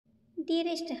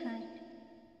Dearest heart,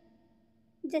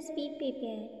 just be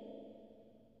prepared.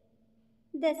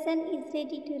 The sun is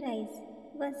ready to rise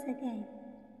once again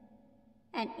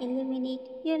and illuminate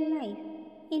your life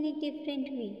in a different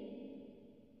way.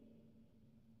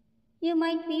 You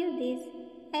might view this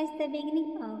as the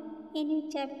beginning of a new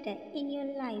chapter in your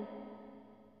life,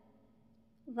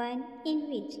 one in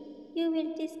which you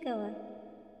will discover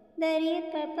the real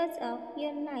purpose of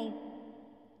your life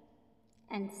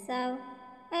and serve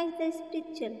as the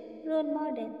spiritual role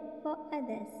model for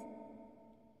others.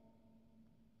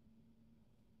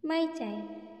 My child,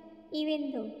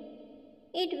 even though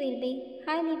it will be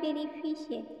highly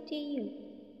beneficial to you,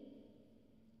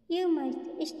 you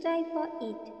must strive for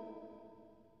it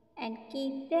and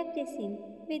keep practicing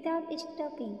without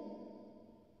stopping.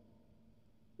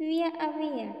 We are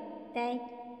aware that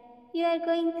you are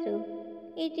going through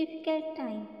a difficult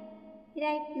time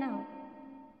right now.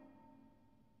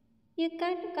 You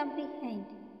can't comprehend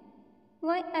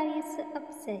why are you so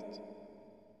upset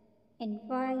and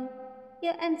why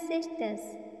your ancestors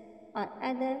or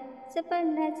other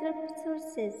supernatural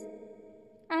sources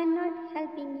are not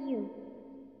helping you.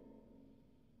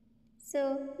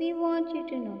 So we want you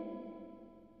to know.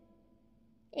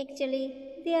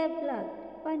 Actually, they are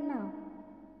blocked for now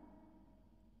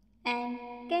and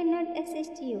cannot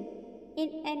assist you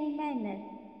in any manner.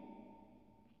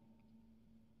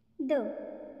 Though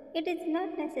it is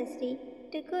not necessary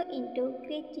to go into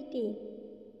great detail,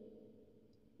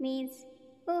 means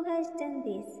who has done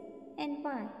this and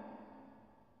why.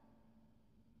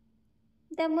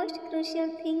 The most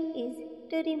crucial thing is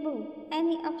to remove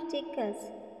any obstacles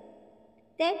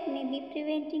that may be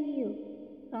preventing you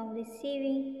from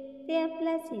receiving their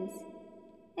blessings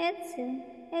as soon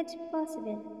as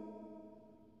possible.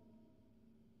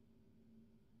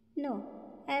 No,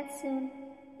 as soon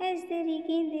as they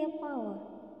regain their power,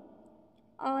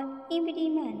 all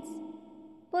impediments,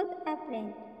 both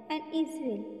apparent and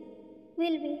invisible,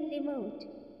 will be removed.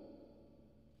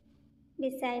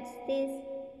 Besides this,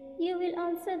 you will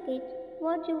also get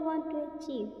what you want to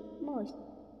achieve most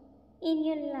in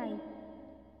your life.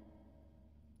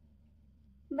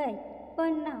 But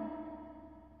for now,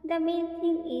 the main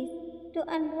thing is to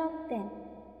unblock them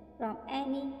from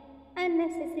any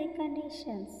unnecessary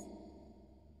conditions.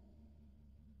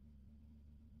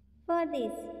 For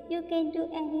this, you can do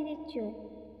any ritual,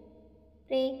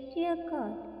 pray to your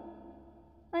God,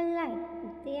 or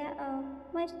light their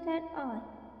mustard oil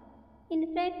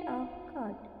in front of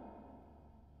God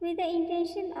with the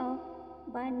intention of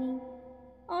burning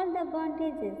all the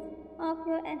bondages of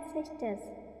your ancestors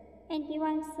and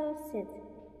divine sources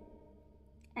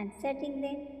and setting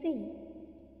them free.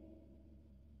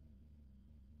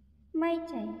 My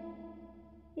child,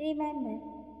 remember,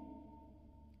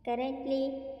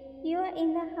 currently you are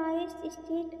in the highest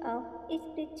state of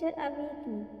spiritual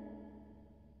awakening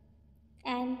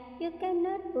and you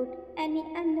cannot put any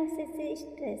unnecessary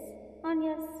stress on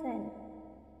yourself.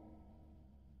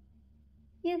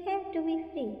 You have to be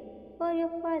free for your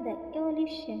further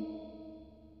evolution.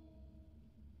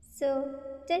 So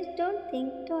just don't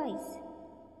think twice.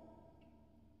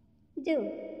 Do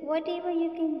whatever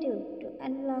you can do to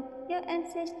unlock your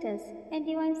ancestors and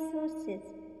divine sources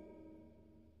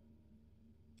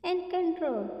and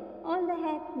control all the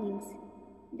happenings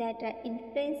that are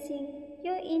influencing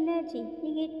your energy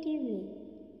negatively.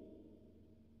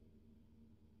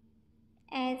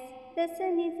 As the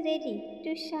sun is ready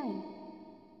to shine,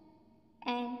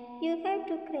 and you have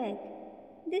to crack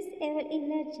this evil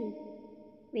energy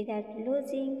without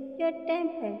losing your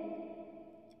temper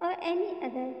or any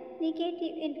other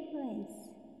negative influence.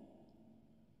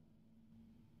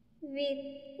 With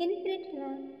infinite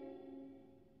love,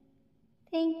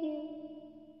 thank you.